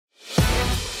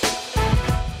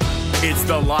It's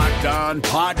the Locked On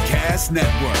Podcast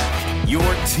Network, your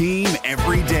team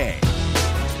every day.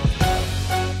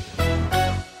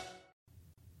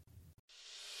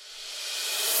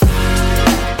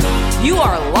 You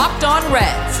are Locked On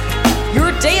Reds,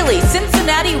 your daily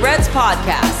Cincinnati Reds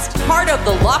podcast, part of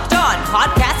the Locked On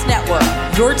Podcast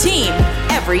Network, your team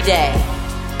every day.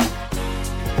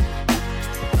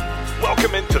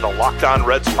 Welcome into the Locked On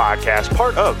Reds podcast,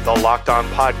 part of the Locked On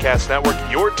Podcast Network,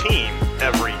 your team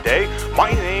every day.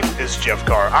 My name is Jeff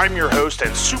Carr. I'm your host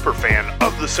and super fan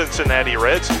of the Cincinnati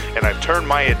Reds, and I've turned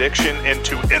my addiction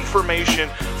into information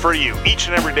for you. Each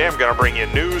and every day, I'm going to bring you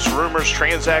news, rumors,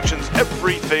 transactions,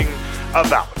 everything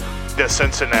about the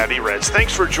Cincinnati Reds.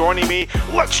 Thanks for joining me.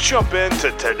 Let's jump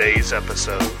into today's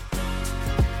episode.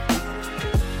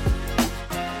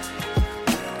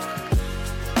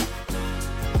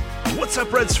 What's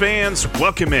up, Reds fans?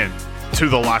 Welcome in to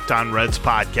the Locked On Reds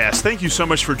podcast. Thank you so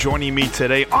much for joining me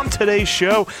today. On today's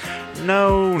show,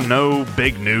 no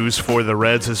big news for the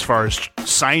Reds as far as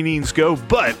signings go,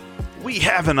 but we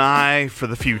have an eye for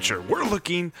the future. We're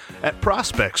looking at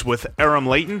prospects with Aram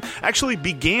Leighton. Actually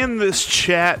began this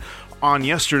chat on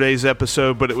yesterday's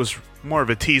episode, but it was more of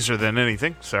a teaser than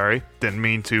anything. Sorry, didn't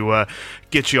mean to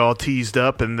get you all teased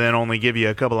up and then only give you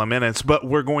a couple of minutes, but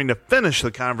we're going to finish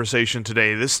the conversation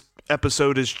today. This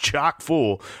episode is chock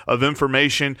full of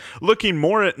information, looking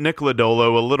more at Nick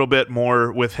Lodolo, a little bit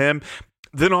more with him,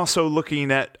 then also looking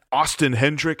at Austin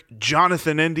Hendrick,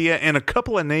 Jonathan India, and a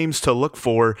couple of names to look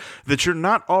for that you're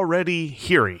not already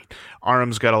hearing.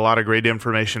 Aram's got a lot of great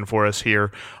information for us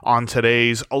here on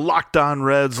today's Locked On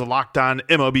Reds, Locked On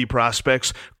MLB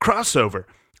Prospects crossover.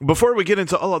 Before we get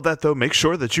into all of that, though, make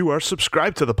sure that you are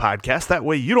subscribed to the podcast. That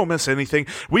way you don't miss anything.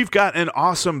 We've got an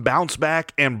awesome bounce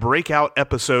back and breakout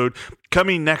episode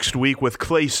coming next week with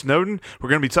Clay Snowden. We're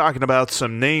going to be talking about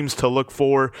some names to look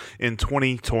for in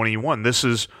 2021. This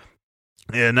is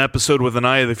an episode with an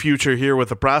eye of the future here with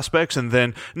the prospects, and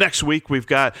then next week we've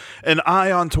got an eye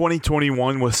on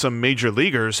 2021 with some major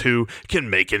leaguers who can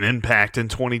make an impact in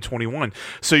 2021.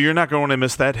 So you're not going to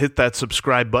miss that. Hit that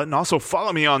subscribe button. Also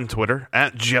follow me on Twitter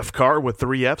at Jeff Carr with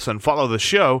 3 Fs, and follow the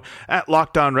show at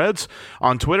Locked On Reds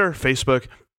on Twitter, Facebook,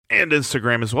 and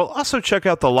Instagram as well. Also check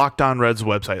out the Locked On Reds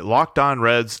website,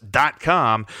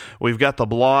 lockedonreds.com. We've got the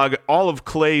blog, all of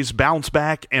Clay's bounce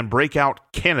back and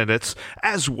breakout candidates,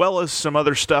 as well as some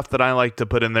other stuff that I like to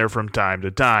put in there from time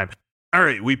to time. All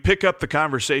right, we pick up the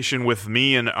conversation with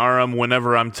me and Aram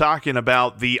whenever I'm talking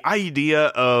about the idea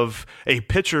of a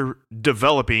pitcher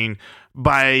developing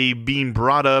by being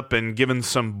brought up and given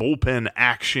some bullpen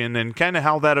action and kind of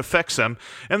how that affects them.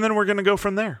 And then we're going to go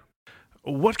from there.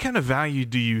 What kind of value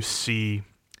do you see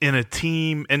in a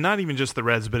team, and not even just the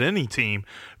Reds, but any team,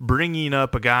 bringing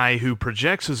up a guy who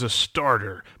projects as a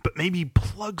starter, but maybe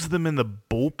plugs them in the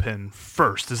bullpen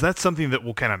first? Is that something that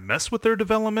will kind of mess with their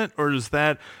development, or is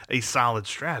that a solid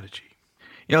strategy?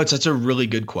 You know, that's a really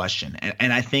good question,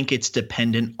 and I think it's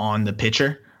dependent on the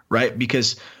pitcher, right?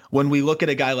 Because when we look at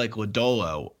a guy like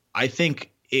Lodolo, I think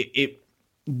it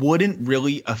wouldn't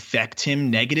really affect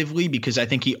him negatively because I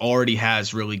think he already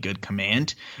has really good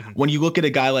command. Mm-hmm. When you look at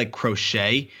a guy like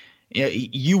Crochet,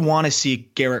 you want to see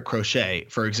Garrett Crochet,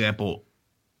 for example,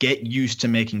 get used to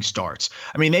making starts.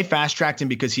 I mean, they fast-tracked him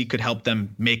because he could help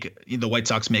them make the White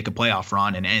Sox make a playoff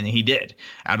run, and he did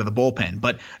out of the bullpen.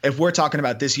 But if we're talking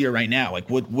about this year right now, like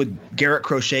would Garrett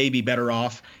Crochet be better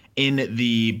off in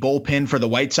the bullpen for the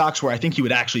White Sox, where I think he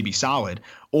would actually be solid,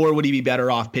 or would he be better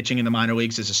off pitching in the minor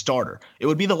leagues as a starter? It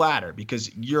would be the latter,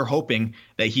 because you're hoping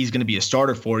that he's going to be a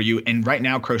starter for you. And right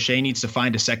now, Crochet needs to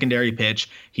find a secondary pitch.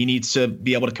 He needs to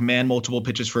be able to command multiple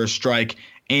pitches for a strike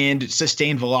and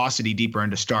sustain velocity deeper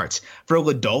into starts. For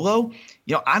Lodolo,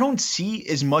 I don't see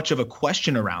as much of a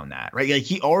question around that, right? Like,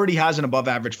 he already has an above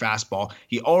average fastball.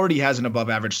 He already has an above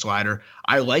average slider.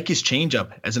 I like his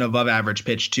changeup as an above average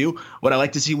pitch too. Would I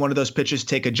like to see one of those pitches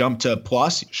take a jump to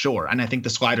plus? Sure. And I think the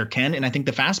slider can, and I think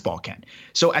the fastball can.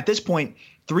 So at this point,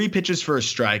 3 pitches for a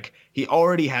strike. He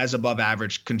already has above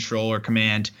average control or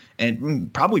command,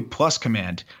 and probably plus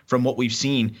command from what we've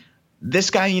seen.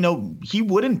 This guy, he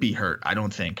wouldn't be hurt, I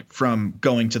don't think, from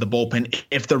going to the bullpen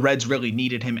if the Reds really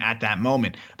needed him at that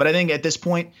moment. But I think at this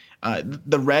point,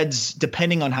 the Reds,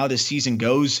 depending on how this season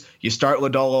goes, you start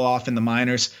Lodolo off in the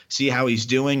minors, see how he's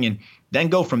doing, and then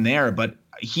go from there. But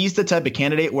he's the type of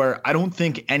candidate where I don't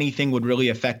think anything would really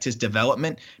affect his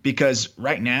development, because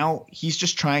right now he's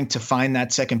just trying to find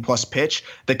that second plus pitch,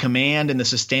 the command and the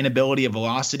sustainability of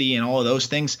velocity and all of those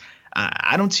things.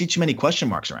 I don't see too many question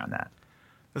marks around that.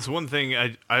 That's one thing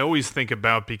I always think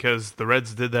about, because the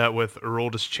Reds did that with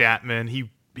Aroldis Chapman.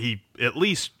 He at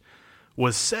least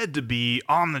was said to be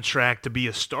on the track to be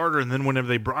a starter, and then whenever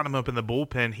they brought him up in the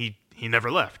bullpen, he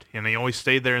never left, and he always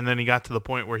stayed there, and then he got to the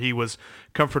point where he was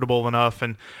comfortable enough,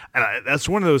 and that's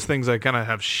one of those things I kind of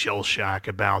have shell shock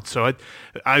about. So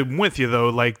I'm with you, though.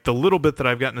 Like, the little bit that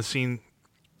I've gotten to see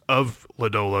of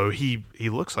Lodolo, he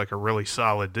looks like a really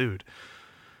solid dude.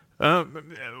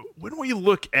 When we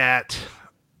look at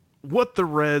what the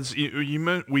Reds,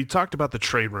 we talked about the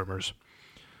trade rumors.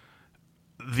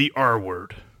 The R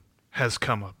word has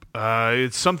come up.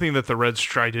 It's something that the Reds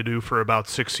tried to do for about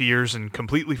 6 years and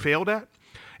completely failed at,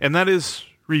 and that is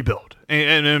rebuild.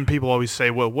 And people always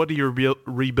say, well, what are you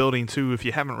rebuilding to if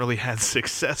you haven't really had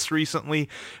success recently?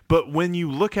 But when you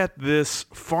look at this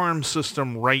farm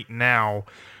system right now,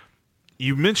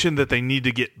 you mentioned that they need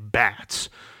to get bats.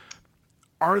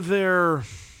 Are there...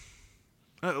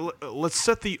 let's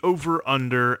set the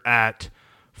over-under at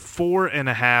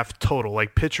 4.5 total,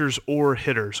 like pitchers or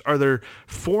hitters. Are there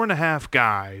 4.5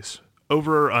 guys,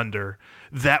 over or under,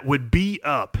 that would be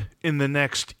up in the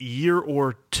next year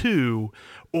or two?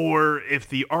 Or if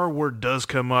the R word does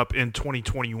come up in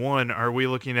 2021, are we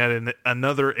looking at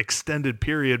another extended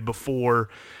period before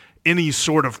any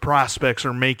sort of prospects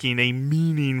are making a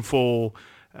meaningful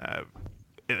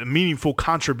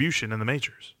contribution in the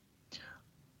majors?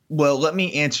 Well, let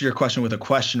me answer your question with a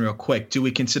question real quick. Do we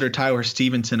consider Tyler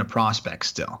Stevenson a prospect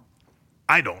still?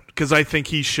 I don't, because I think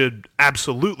he should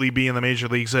absolutely be in the major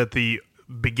leagues at the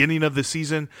beginning of the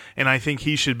season, and I think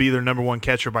he should be their number one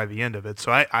catcher by the end of it.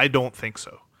 So I don't think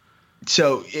so.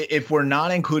 So if we're not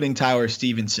including Tyler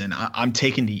Stevenson, I'm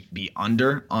taking the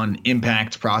under on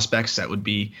impact prospects that would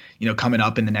be, coming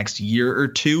up in the next year or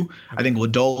two. I think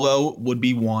Lodolo would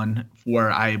be one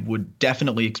where I would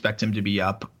definitely expect him to be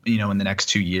up, in the next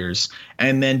 2 years.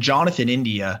 And then Jonathan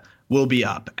India will be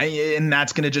up. And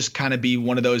that's going to just kind of be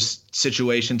one of those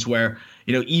situations where,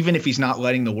 even if he's not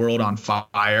letting the world on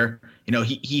fire,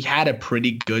 he had a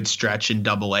pretty good stretch in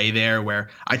Double-A there where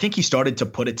I think he started to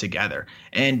put it together.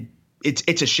 And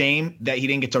it's a shame that he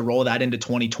didn't get to roll that into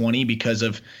 2020 because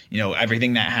of,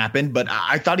 everything that happened. But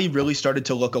I thought he really started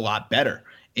to look a lot better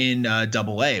in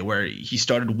Double-A, where he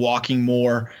started walking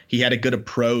more. He had a good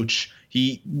approach.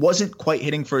 He wasn't quite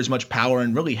hitting for as much power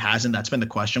and really hasn't. That's been the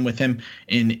question with him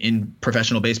in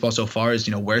professional baseball so far is,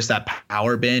 where's that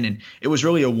power been? And it was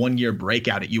really a 1-year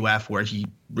breakout at UF where he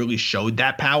really showed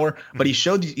that power, but he's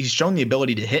shown the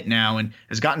ability to hit now and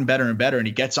has gotten better and better, and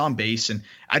he gets on base. And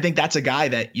I think that's a guy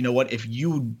that, if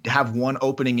you have one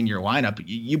opening in your lineup,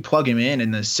 you plug him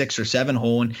in the 6 or 7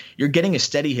 hole and you're getting a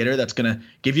steady hitter that's going to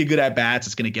give you good at bats.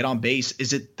 It's going to get on base.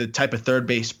 Is it the type of third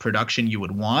base production you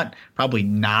would want? Probably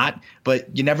not,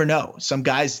 but you never know. Some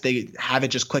guys, they have it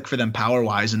just click for them power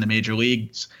wise in the major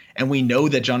leagues. And we know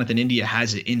that Jonathan India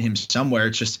has it in him somewhere.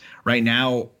 It's just right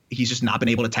now, he's just not been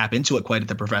able to tap into it quite at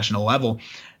the professional level.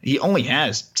 He only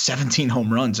has 17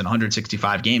 home runs in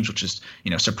 165 games, which is,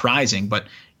 surprising, but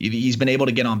he's been able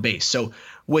to get on base. So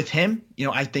with him,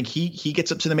 I think he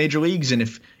gets up to the major leagues. And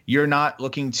if you're not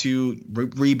looking to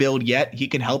rebuild yet, he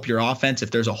can help your offense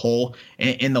if there's a hole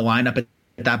in the lineup at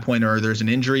that point or there's an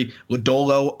injury.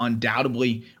 Lodolo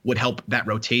undoubtedly would help that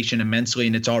rotation immensely,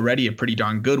 and it's already a pretty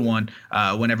darn good one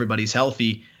when everybody's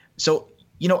healthy. So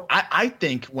I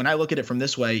think when I look at it from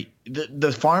this way,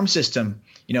 the farm system,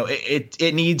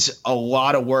 it needs a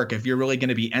lot of work. If you're really going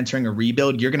to be entering a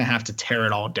rebuild, you're going to have to tear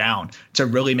it all down to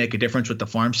really make a difference with the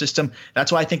farm system.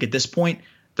 That's why I think at this point,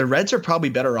 the Reds are probably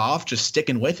better off just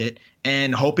sticking with it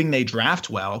and hoping they draft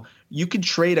well. You could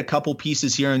trade a couple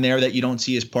pieces here and there that you don't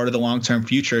see as part of the long-term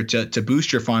future to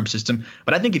boost your farm system.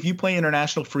 But I think if you play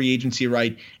international free agency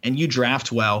right and you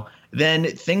draft well, then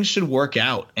things should work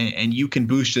out and you can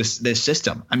boost this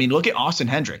system. I mean, look at Austin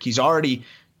Hendrick. He's already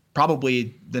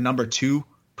probably the number 2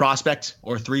 prospect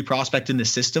or 3 prospect in the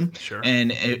system. Sure.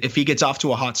 And if he gets off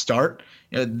to a hot start,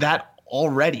 that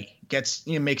already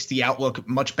makes the outlook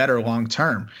much better long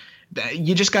term.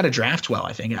 You just got to draft well,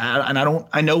 I think.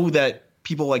 I know that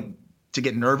people like to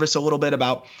get nervous a little bit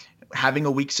about having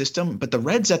a weak system, but the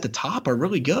Reds at the top are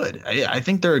really good. I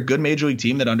think they're a good major league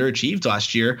team that underachieved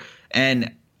last year.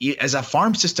 And as a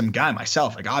farm system guy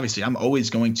myself, obviously I'm always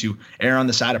going to err on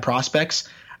the side of prospects.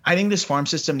 I think this farm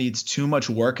system needs too much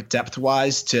work depth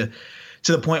wise to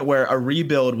the point where a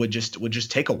rebuild would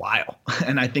just take a while.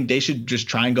 And I think they should just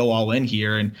try and go all in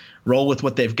here and roll with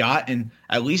what they've got. And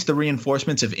at least the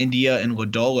reinforcements of India and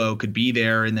Lodolo could be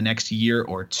there in the next year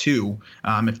or two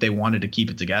if they wanted to keep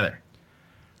it together.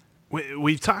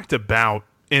 We've talked about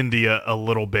India a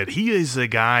little bit. He is a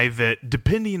guy that,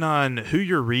 depending on who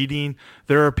you're reading,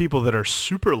 there are people that are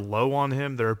super low on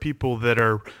him. There are people that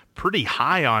are pretty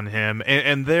high on him.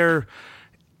 And they're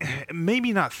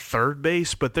maybe not third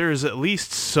base, but there is at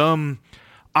least some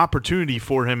opportunity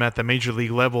for him at the major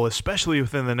league level, especially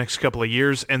within the next couple of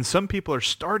years. And some people are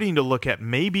starting to look at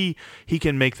maybe he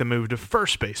can make the move to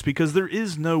first base, because there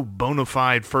is no bona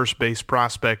fide first base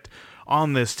prospect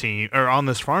on this team or on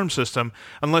this farm system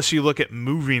unless you look at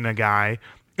moving a guy.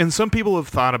 And some people have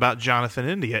thought about Jonathan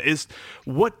India.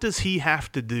 What does he have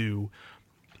to do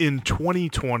in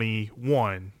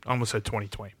 2021? I almost said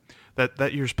 2020.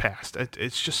 That year's passed.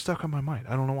 It's just stuck on my mind.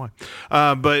 I don't know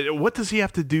why. But what does he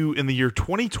have to do in the year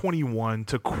 2021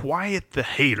 to quiet the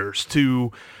haters,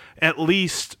 to at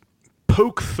least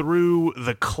poke through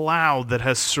the cloud that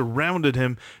has surrounded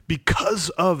him because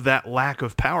of that lack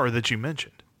of power that you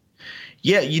mentioned?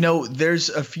 Yeah, there's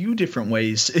a few different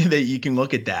ways that you can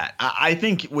look at that. I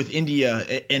think with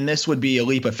India, and this would be a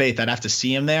leap of faith, I'd have to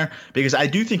see him there, because I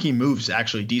do think he moves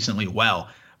actually decently well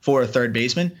for a third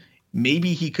baseman.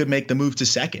 Maybe he could make the move to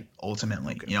second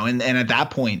ultimately, okay. And at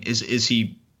that point, is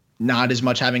he not as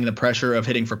much having the pressure of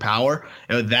hitting for power?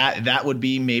 That would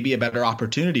be maybe a better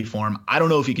opportunity for him. I don't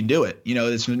know if he can do it.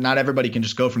 It's not everybody can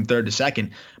just go from third to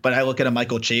second, but I look at a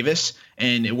Michael Chavis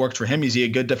and it worked for him. Is he a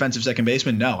good defensive second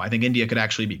baseman? No, I think India could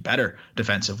actually be better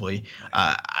defensively.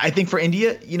 I think for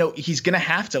India, he's going to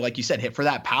have to, like you said, hit for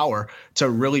that power to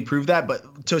really prove that.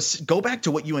 But to go back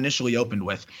to what you initially opened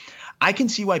with, I can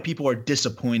see why people are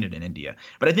disappointed in India,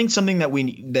 but I think something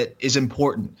that is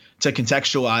important to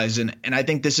contextualize, and I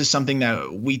think this is something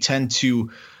that we tend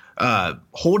to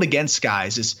hold against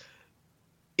guys, is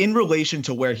in relation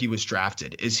to where he was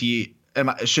drafted.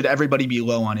 Should everybody be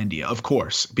low on India? Of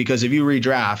course, because if you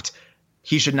redraft,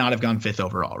 he should not have gone 5th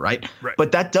overall, right?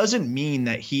 But that doesn't mean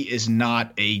that he is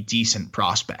not a decent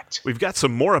prospect. We've got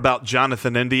some more about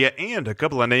Jonathan India and a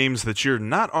couple of names that you're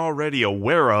not already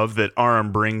aware of that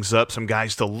Aram brings up, some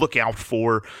guys to look out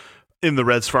for in the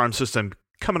Reds farm system,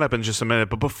 coming up in just a minute.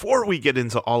 But before we get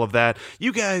into all of that,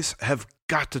 you guys have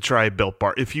got to try Built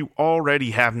Bar. If you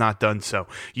already have not done so,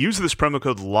 use this promo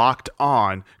code Locked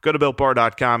On. Go to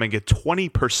BuiltBar.com and get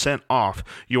 20% off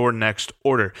your next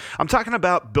order. I'm talking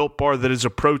about Built Bar that is a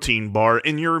protein bar,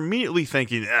 and you're immediately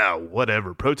thinking,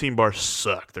 whatever, protein bars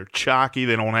suck. They're chalky.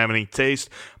 They don't have any taste.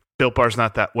 Built Bar's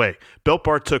not that way. Built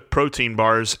Bar took protein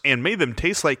bars and made them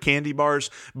taste like candy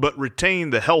bars, but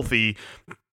retain the healthy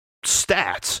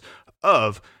stats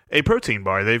of a protein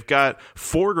bar. They've got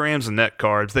 4 grams of net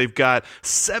carbs. They've got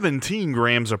 17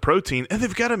 grams of protein, and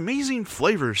they've got amazing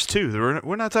flavors too.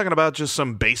 We're not talking about just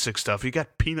some basic stuff. You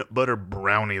got peanut butter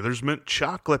brownie. There's mint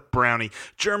chocolate brownie,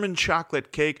 German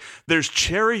chocolate cake. There's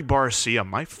cherry barcia,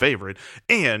 my favorite.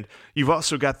 And you've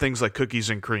also got things like cookies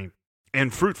and cream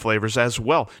and fruit flavors as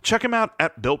well. Check them out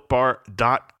at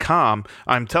BuiltBar.com.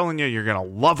 I'm telling you, you're going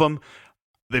to love them.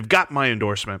 They've got my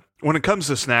endorsement. When it comes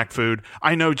to snack food,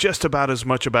 I know just about as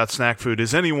much about snack food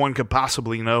as anyone could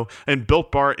possibly know, and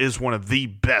Built Bar is one of the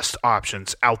best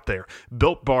options out there.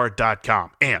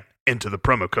 BuiltBar.com, and enter the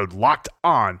promo code Locked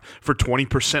On for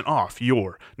 20% off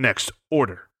your next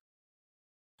order.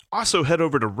 Also, head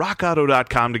over to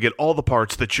rockauto.com to get all the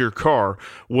parts that your car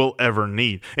will ever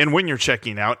need. And when you're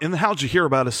checking out, in the How'd You Hear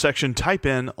About Us section, type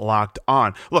in Locked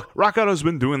On. Look, Rock Auto's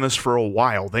been doing this for a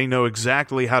while. They know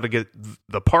exactly how to get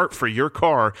the part for your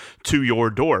car to your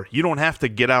door. You don't have to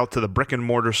get out to the brick and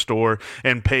mortar store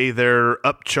and pay their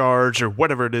upcharge or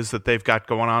whatever it is that they've got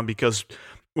going on, because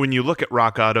when you look at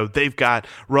Rock Auto, they've got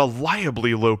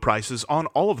reliably low prices on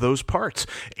all of those parts,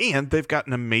 and they've got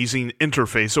an amazing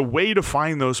interface, a way to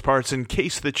find those parts in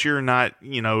case that you're not,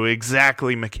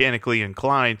 exactly mechanically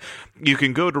inclined. You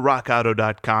can go to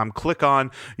rockauto.com, click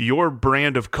on your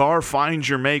brand of car, find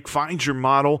your make, find your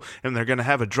model, and they're going to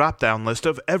have a drop-down list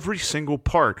of every single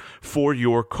part for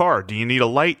your car. Do you need a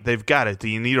light? They've got it. Do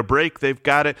you need a brake? They've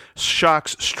got it.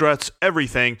 Shocks, struts,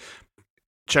 everything.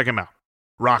 Check them out.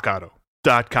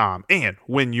 RockAuto.com. And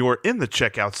when you're in the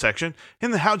checkout section,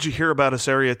 in the How'd You Hear About Us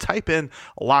area, type in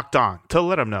Locked On to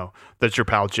let them know that your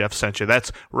pal Jeff sent you.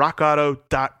 That's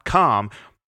rockauto.com.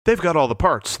 They've got all the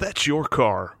parts that your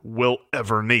car will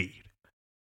ever need.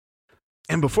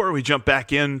 And before we jump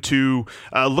back into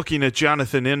looking at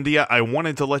Jonathan India, I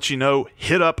wanted to let you know,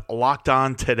 hit up Locked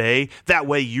On today. That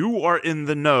way you are in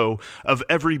the know of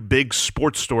every big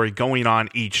sports story going on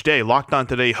each day. Locked On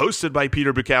Today, hosted by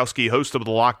Peter Bukowski, host of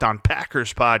the Locked On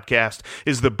Packers podcast,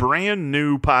 is the brand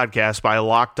new podcast by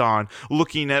Locked On,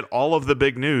 looking at all of the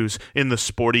big news in the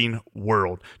sporting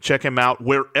world. Check him out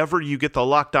wherever you get the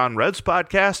Locked On Reds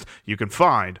podcast. You can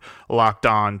find Locked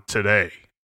On Today.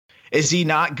 Is he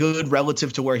not good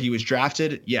relative to where he was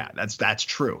drafted? Yeah, that's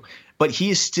true. But he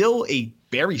is still a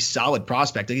very solid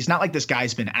prospect. He's not like this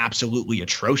guy's been absolutely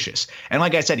atrocious. And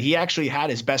like I said, he actually had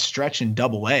his best stretch in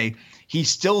Double-A. he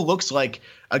still looks like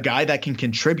a guy that can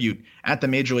contribute at the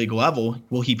major league level.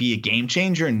 Will he be a game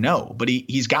changer? No, but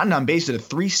he's gotten on base at a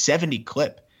 370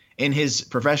 clip in his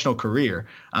professional career.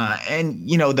 And,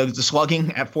 the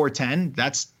slugging at 410,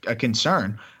 that's a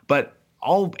concern. But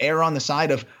I'll err on the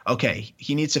side of, okay,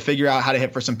 he needs to figure out how to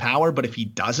hit for some power. But if he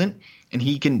doesn't, and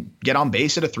he can get on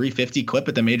base at a 350 clip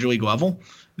at the major league level,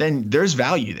 then there's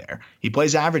value there. He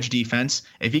plays average defense.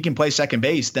 If he can play second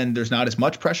base, then there's not as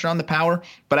much pressure on the power.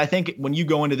 But I think when you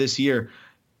go into this year,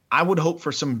 I would hope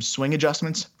for some swing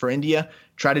adjustments for India,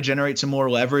 try to generate some more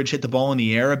leverage, hit the ball in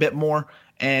the air a bit more,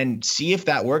 and see if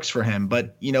that works for him.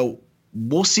 But,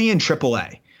 we'll see in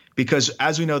AAA, because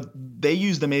as we know, they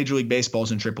use the Major League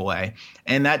Baseballs in AAA,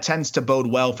 and that tends to bode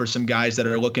well for some guys that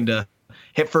are looking to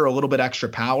hit for a little bit extra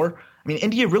power. I mean,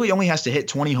 India really only has to hit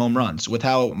 20 home runs with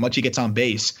how much he gets on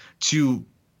base to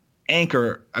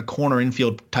anchor a corner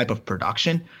infield type of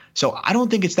production. So I don't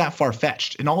think it's that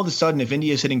far-fetched. And all of a sudden, if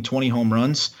India is hitting 20 home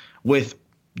runs with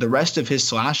the rest of his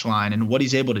slash line and what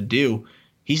he's able to do,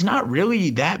 he's not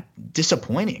really that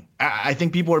disappointing. I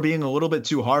think people are being a little bit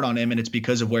too hard on him, and it's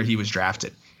because of where he was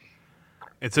drafted.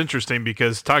 It's interesting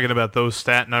because talking about those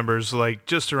stat numbers, like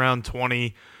just around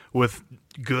 20 with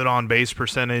good on-base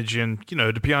percentage and,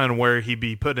 depending on where he'd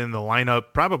be put in the lineup,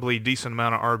 probably decent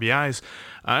amount of RBIs.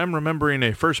 I'm remembering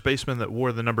a first baseman that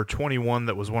wore the number 21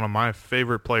 that was one of my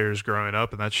favorite players growing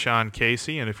up, and that's Sean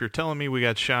Casey. And if you're telling me we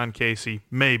got Sean Casey,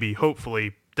 maybe,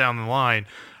 hopefully, down the line,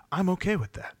 I'm okay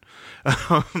with that.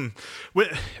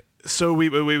 So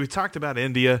we talked about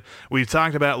India, we've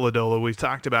talked about Lodolo, we've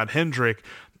talked about Hendrick.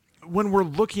 When we're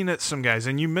looking at some guys,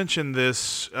 and you mentioned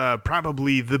this,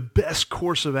 probably the best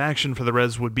course of action for the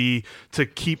Reds would be to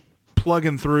keep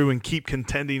plugging through and keep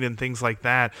contending and things like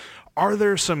that. Are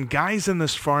there some guys in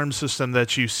this farm system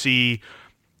that you see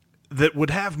that would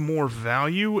have more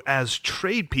value as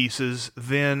trade pieces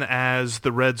than as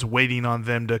the Reds waiting on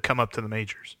them to come up to the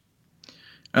majors?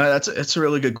 That's a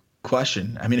really good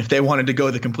question. I mean, if they wanted to go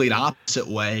the complete opposite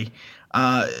way,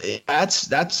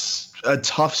 that's a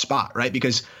tough spot, right?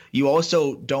 Because you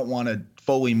also don't want to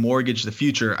fully mortgage the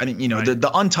future. I mean, right. the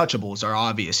untouchables are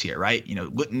obvious here, right?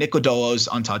 Nick Lodolo's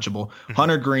untouchable. Mm-hmm.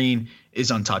 Hunter Green is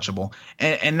untouchable.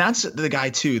 And that's the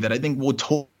guy, too, that I think will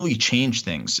totally change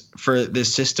things for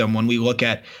this system when we look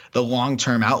at the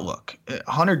long-term outlook.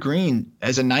 Hunter Green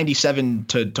has a 97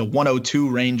 to 102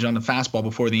 range on the fastball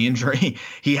before the injury.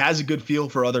 He has a good feel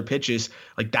for other pitches.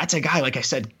 Like, that's a guy, like I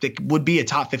said, that would be a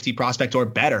top 50 prospect or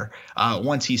better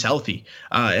once he's healthy.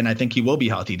 And I think he will be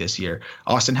healthy this year.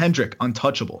 Austin Hendrick,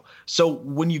 untouchable. So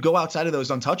when you go outside of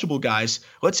those untouchable guys,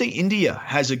 let's say India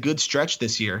has a good stretch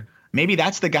this year. Maybe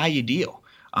that's the guy you deal.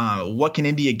 What can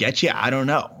India get you? I don't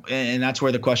know. And that's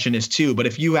where the question is too. But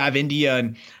if you have India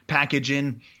and package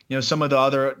in, some of the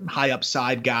other high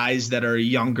upside guys that are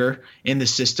younger in the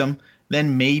system,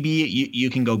 then maybe you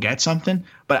can go get something.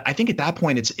 But I think at that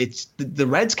point, it's the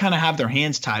Reds kind of have their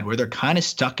hands tied where they're kind of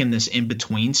stuck in this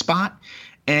in-between spot.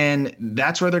 And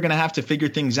that's where they're going to have to figure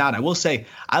things out. I will say,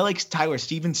 I like Tyler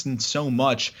Stevenson so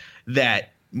much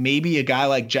that maybe a guy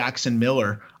like Jackson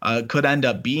Miller could end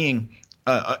up being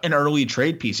an early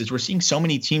trade piece. As we're seeing so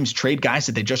many teams trade guys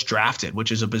that they just drafted,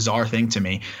 which is a bizarre thing to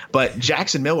me. But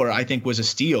Jackson Miller, I think, was a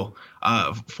steal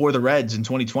for the Reds in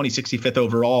 2020, 65th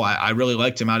overall. I really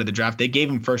liked him out of the draft. They gave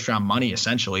him first-round money,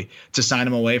 essentially, to sign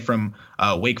him away from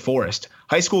Wake Forest.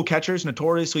 High school catchers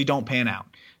notoriously don't pan out.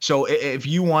 So if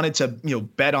you wanted to,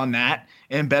 bet on that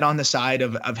and bet on the side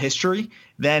of history,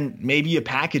 then maybe you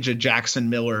package a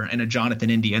Jackson Miller and a Jonathan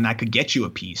India, and that could get you a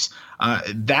piece.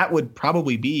 That would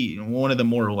probably be one of the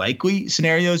more likely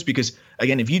scenarios because,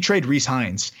 again, if you trade Rhys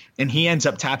Hines and he ends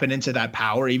up tapping into that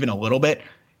power even a little bit,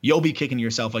 you'll be kicking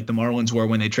yourself like the Marlins were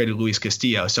when they traded Luis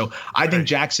Castillo. So I think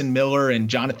Jackson Miller and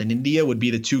Jonathan India would be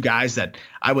the two guys that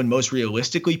I would most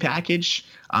realistically package.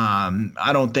 I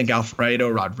don't think Alfredo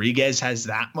Rodriguez has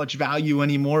that much value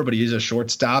anymore, but he is a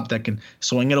shortstop that can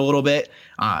swing it a little bit.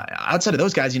 Outside of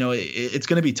those guys, it's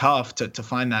going to be tough to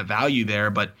find that value there.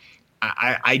 But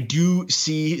I do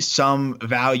see some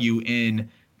value in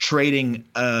trading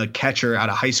a catcher out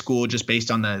of high school just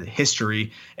based on the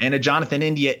history and a Jonathan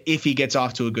India if he gets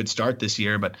off to a good start this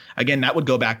year. But again, that would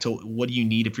go back to what do you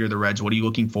need if you're the Reds? What are you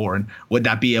looking for? And would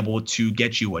that be able to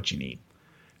get you what you need?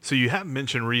 So you have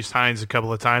mentioned Rhys Hines a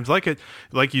couple of times.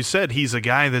 Like you said, he's a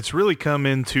guy that's really come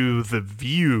into the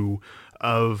view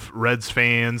of Reds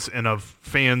fans and of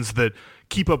fans that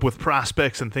keep up with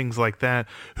prospects and things like that.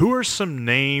 Who are some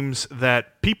names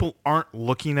that people aren't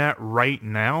looking at right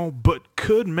now but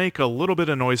could make a little bit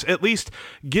of noise, at least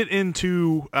get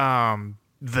into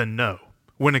the know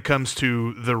when it comes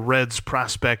to the Reds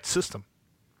prospect system?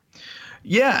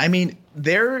 Yeah, I mean,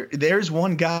 there's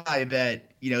one guy that,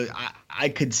 I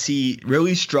could see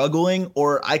really struggling,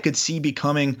 or I could see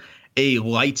becoming a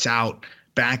lights out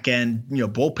back end,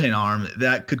 bullpen arm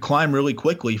that could climb really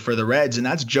quickly for the Reds, and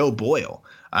that's Joe Boyle.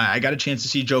 I got a chance to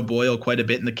see Joe Boyle quite a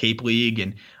bit in the Cape League,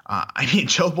 and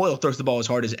Joe Boyle throws the ball as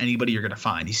hard as anybody you're going to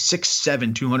find. He's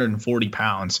 6'7", 240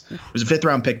 pounds. He was a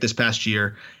 5th-round pick this past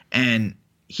year, and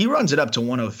he runs it up to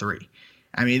 103.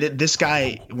 I mean, this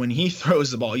guy, when he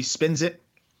throws the ball, he spins it,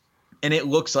 and it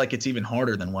looks like it's even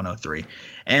harder than 103.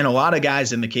 And a lot of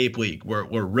guys in the Cape League were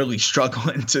really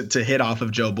struggling to hit off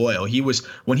of Joe Boyle.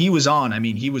 When he was on,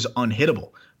 he was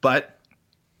unhittable. But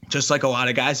just like a lot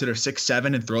of guys that are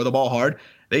 6'7" and throw the ball hard,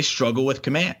 they struggle with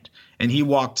command. And he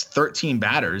walked 13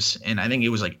 batters, and I think it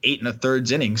was like 8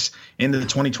 1/3 innings into the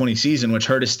 2020 season, which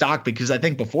hurt his stock because I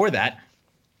think before that,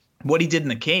 what he did in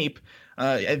the Cape,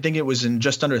 I think it was in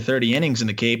just under 30 innings in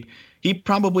the Cape, he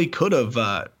probably could have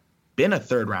been a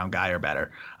 3rd-round guy or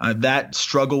better. That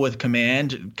struggle with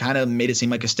command kind of made it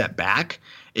seem like a step back.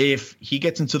 If he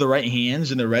gets into the right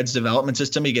hands in the Reds development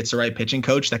system, he gets the right pitching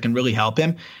coach that can really help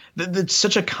him. That's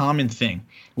such a common thing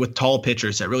with tall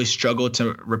pitchers that really struggle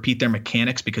to repeat their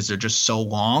mechanics because they're just so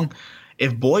long.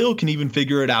 If Boyle can even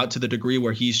figure it out to the degree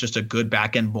where he's just a good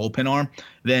back-end bullpen arm,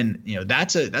 then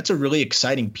that's a really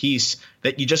exciting piece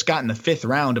that you just got in the 5th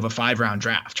round of a 5-round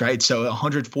draft, right? So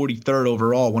 143rd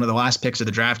overall, one of the last picks of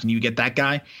the draft, and you get that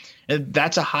guy.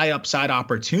 That's a high upside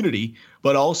opportunity,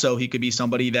 but also he could be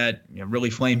somebody that really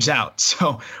flames out.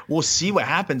 So we'll see what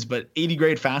happens. But 80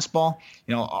 grade fastball,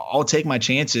 I'll take my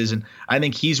chances, and I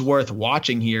think he's worth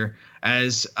watching here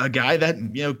as a guy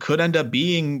that could end up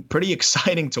being pretty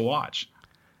exciting to watch.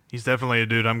 He's definitely a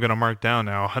dude I'm going to mark down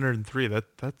now. 103,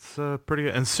 that's pretty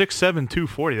good. And 6'7",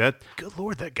 240. Good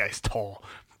Lord, that guy's tall.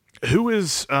 Who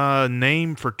is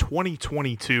named for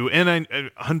 2022? And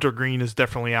Hunter Green is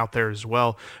definitely out there as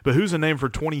well. But who's a name for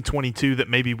 2022 that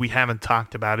maybe we haven't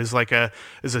talked about? Is a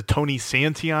Tony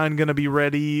Santillan going to be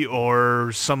ready,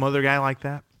 or some other guy like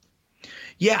that?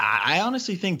 Yeah, I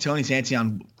honestly think Tony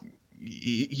Santillan,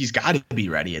 he's got to be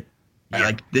ready.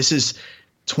 This is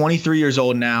 23 years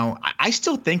old now. I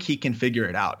still think he can figure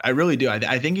it out. I really do.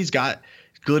 I think he's got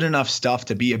good enough stuff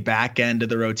to be a back end of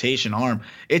the rotation arm.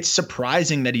 It's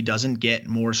surprising that he doesn't get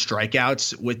more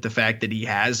strikeouts with the fact that he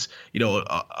has,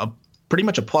 a pretty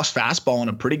much a plus fastball and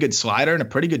a pretty good slider and a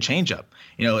pretty good changeup.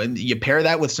 And you pair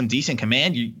that with some decent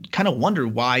command, you kind of wonder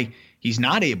why he's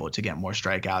not able to get more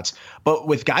strikeouts. But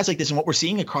with guys like this, and what we're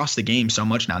seeing across the game so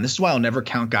much now, and this is why I'll never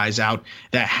count guys out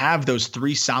that have those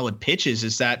 3 solid pitches,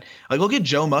 is that, look at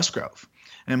Joe Musgrove.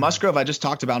 And Musgrove, I just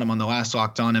talked about him on the last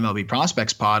Locked On MLB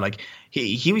Prospects pod.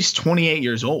 He was 28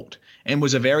 years old and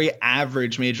was a very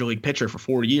average major league pitcher for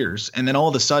 4 years. And then all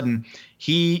of a sudden,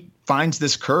 he finds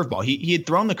this curveball. He had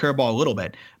thrown the curveball a little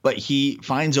bit, but he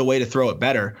finds a way to throw it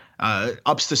better,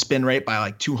 ups the spin rate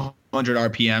by 200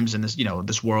 RPMs in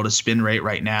this world of spin rate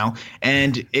right now.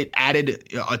 And it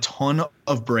added a ton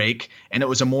of break, and it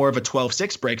was more of a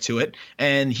 12-6 break to it.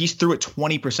 And he threw it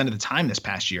 20% of the time this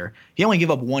past year. He only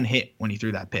gave up 1 hit when he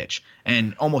threw that pitch,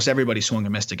 and almost everybody swung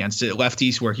and missed against it.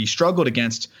 Lefties, where he struggled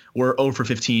against, were 0 for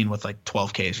 15 with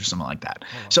 12 Ks or something like that.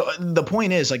 So the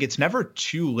point is, it's never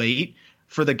too late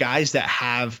for the guys that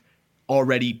have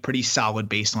already pretty solid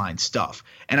baseline stuff.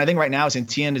 And I think right now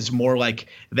Santillan is more like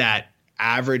that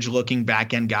average looking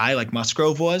back end guy like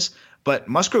Musgrove was, but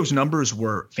Musgrove's numbers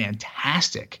were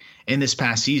fantastic in this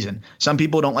past season. Some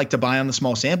people don't like to buy on the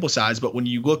small sample size, but when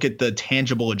you look at the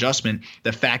tangible adjustment,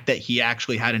 the fact that he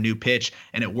actually had a new pitch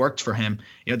and it worked for him,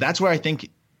 that's where I think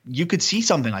you could see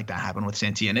something like that happen with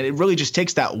Santillan. And it really just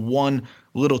takes that one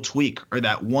little tweak or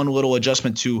that one little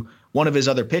adjustment to one of his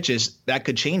other pitches that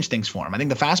could change things for him. I think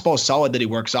the fastball is solid that he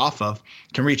works off of,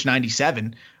 can reach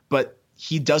 97, but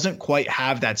he doesn't quite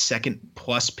have that second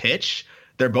plus pitch.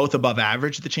 They're both above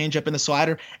average, the changeup and the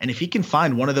slider. And if he can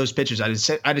find one of those pitches,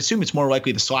 I'd assume it's more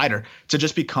likely the slider to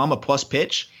just become a plus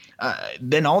pitch.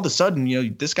 Then all of a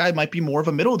sudden, this guy might be more of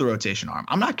a middle of the rotation arm.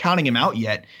 I'm not counting him out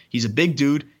yet. He's a big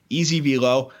dude, easy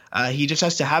velo. He just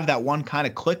has to have that one kind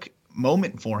of click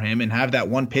moment for him and have that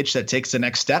one pitch that takes the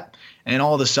next step. And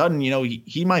all of a sudden,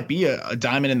 he might be a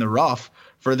diamond in the rough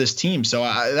for this team. So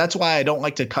that's why I don't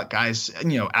like to cut guys,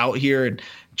 out here and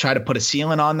try to put a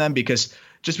ceiling on them, because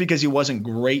just because he wasn't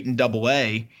great in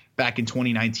Double-A back in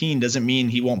 2019 doesn't mean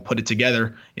he won't put it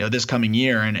together, this coming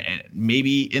year. And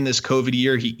maybe in this COVID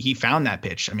year, he found that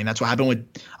pitch. I mean, that's what happened with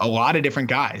a lot of different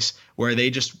guys where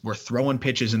they just were throwing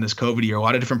pitches in this COVID year. A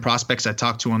lot of different prospects I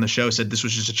talked to on the show said this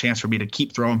was just a chance for me to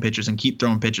keep throwing pitches and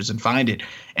find it.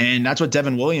 And that's what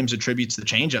Devin Williams attributes the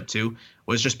changeup to,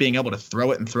 was just being able to throw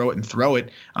it in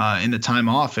the time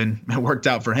off, and it worked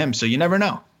out for him. So you never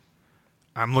know.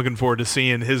 I'm looking forward to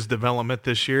seeing his development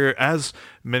this year, as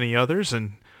many others.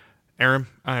 And Aram,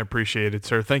 I appreciate it,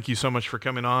 sir. Thank you so much for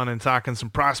coming on and talking some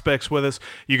prospects with us.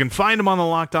 You can find them on the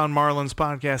Locked On Marlins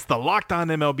podcast, the Locked On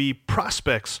MLB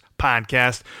Prospects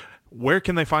podcast. Where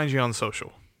can they find you on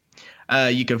social?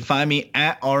 You can find me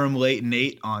at Aram Leighton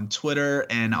 8 on Twitter,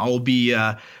 and I'll be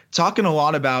talking a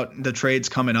lot about the trades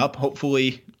coming up.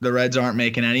 Hopefully the Reds aren't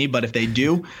making any, but if they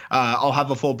do, I'll have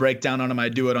a full breakdown on them. I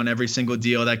do it on every single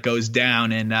deal that goes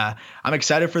down, and I'm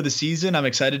excited for the season. I'm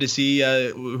excited to see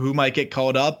who might get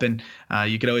called up, and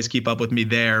you can always keep up with me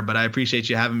there. But I appreciate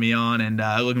you having me on, and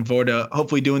looking forward to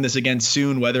hopefully doing this again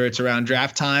soon, whether it's around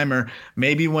draft time or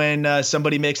maybe when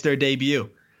somebody makes their debut.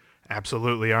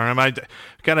 Absolutely, Aram. I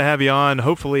got to have you on.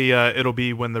 Hopefully it'll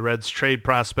be when the Reds trade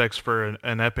prospects for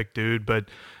an epic dude, but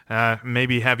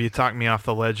maybe have you talk me off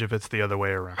the ledge if it's the other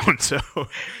way around. So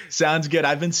sounds good.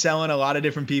 I've been selling a lot of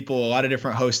different people, a lot of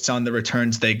different hosts on the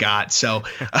returns they got. So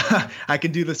I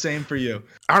can do the same for you.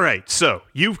 All right. So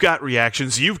you've got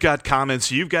reactions, you've got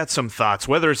comments, you've got some thoughts,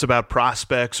 whether it's about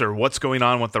prospects or what's going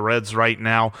on with the Reds right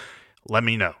now. Let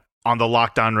me know on the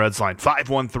Locked On Reds line,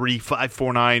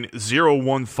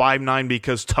 513-549-0159,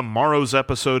 because tomorrow's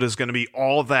episode is going to be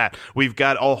all that. We've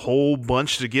got a whole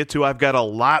bunch to get to. I've got a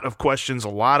lot of questions, a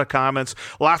lot of comments,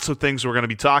 lots of things we're going to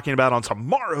be talking about on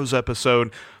tomorrow's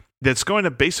episode. That's going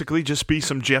to basically just be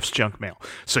some Jeff's junk mail.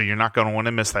 So you're not going to want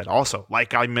to miss that. Also,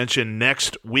 like I mentioned,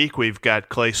 next week we've got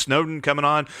Clay Snowden coming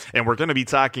on, and we're going to be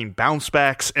talking bounce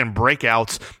backs and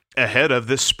breakouts ahead of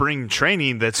this spring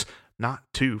training that's not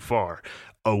too far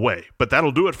away. But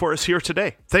that'll do it for us here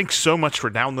today. Thanks so much for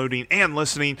downloading and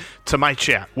listening to my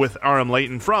chat with Aram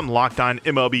Leighton from Locked On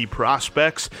MLB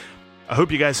Prospects. I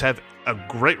hope you guys have a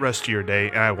great rest of your day,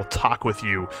 and I will talk with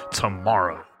you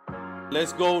tomorrow.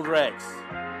 Let's go, Rex.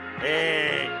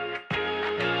 Hey.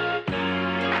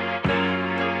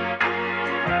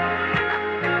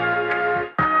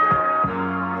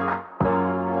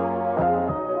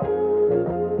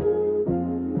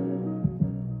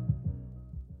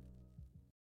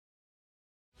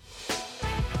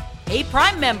 Hey,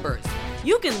 Prime members,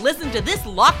 you can listen to this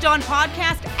Locked On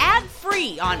podcast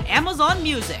ad-free on Amazon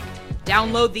Music.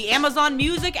 Download the Amazon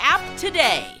Music app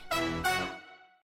today.